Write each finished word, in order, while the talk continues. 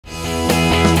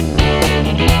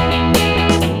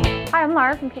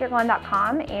from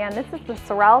peterglenn.com, and this is the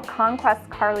Sorel Conquest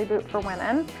Carly boot for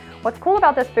women. What's cool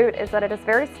about this boot is that it is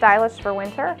very stylish for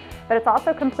winter, but it's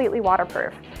also completely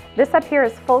waterproof. This up here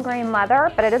is full grain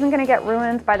leather, but it isn't going to get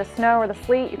ruined by the snow or the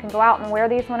sleet. You can go out and wear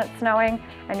these when it's snowing,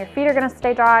 and your feet are going to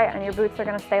stay dry and your boots are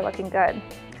going to stay looking good.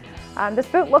 This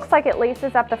boot looks like it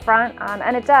laces up the front,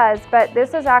 and it does, but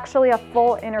this is actually a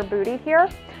full inner bootie here.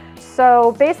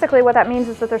 So basically what that means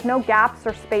is that there's no gaps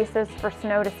or spaces for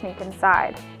snow to sneak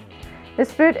inside.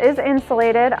 This boot is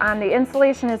insulated. The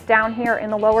insulation is down here in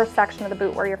the lower section of the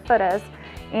boot where your foot is,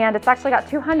 and it's actually got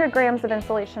 200 grams of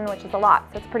insulation, which is a lot,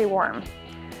 so it's pretty warm.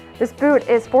 This boot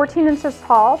is 14 inches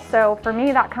tall, so for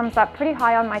me that comes up pretty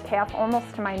high on my calf,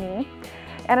 almost to my knee.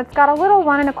 And it's got a little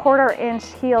 1 1/4 inch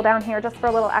heel down here just for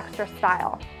a little extra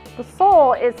style. The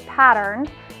sole is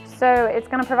patterned, so it's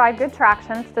going to provide good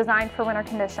traction. It's designed for winter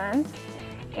conditions.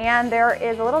 And there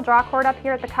is a little draw cord up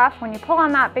here at the cuff. When you pull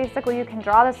on that, basically you can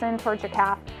draw this in towards your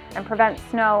calf and prevent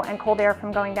snow and cold air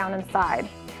from going down inside.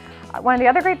 One of the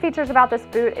other great features about this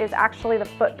boot is actually the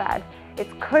footbed.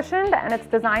 It's cushioned and it's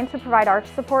designed to provide arch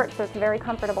support, so it's very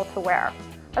comfortable to wear.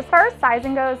 As far as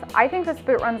sizing goes, I think this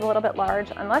boot runs a little bit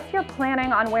large unless you're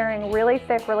planning on wearing really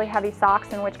thick, really heavy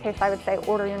socks, in which case I would say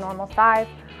order your normal size.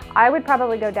 I would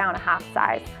probably go down a half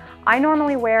size. I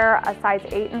normally wear a size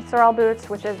 8 in Sorel boots,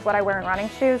 which is what I wear in running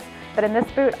shoes, but in this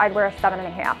boot I'd wear a 7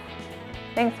 1/2.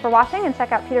 Thanks for watching, and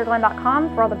check out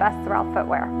peterglenn.com for all the best Sorel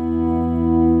footwear.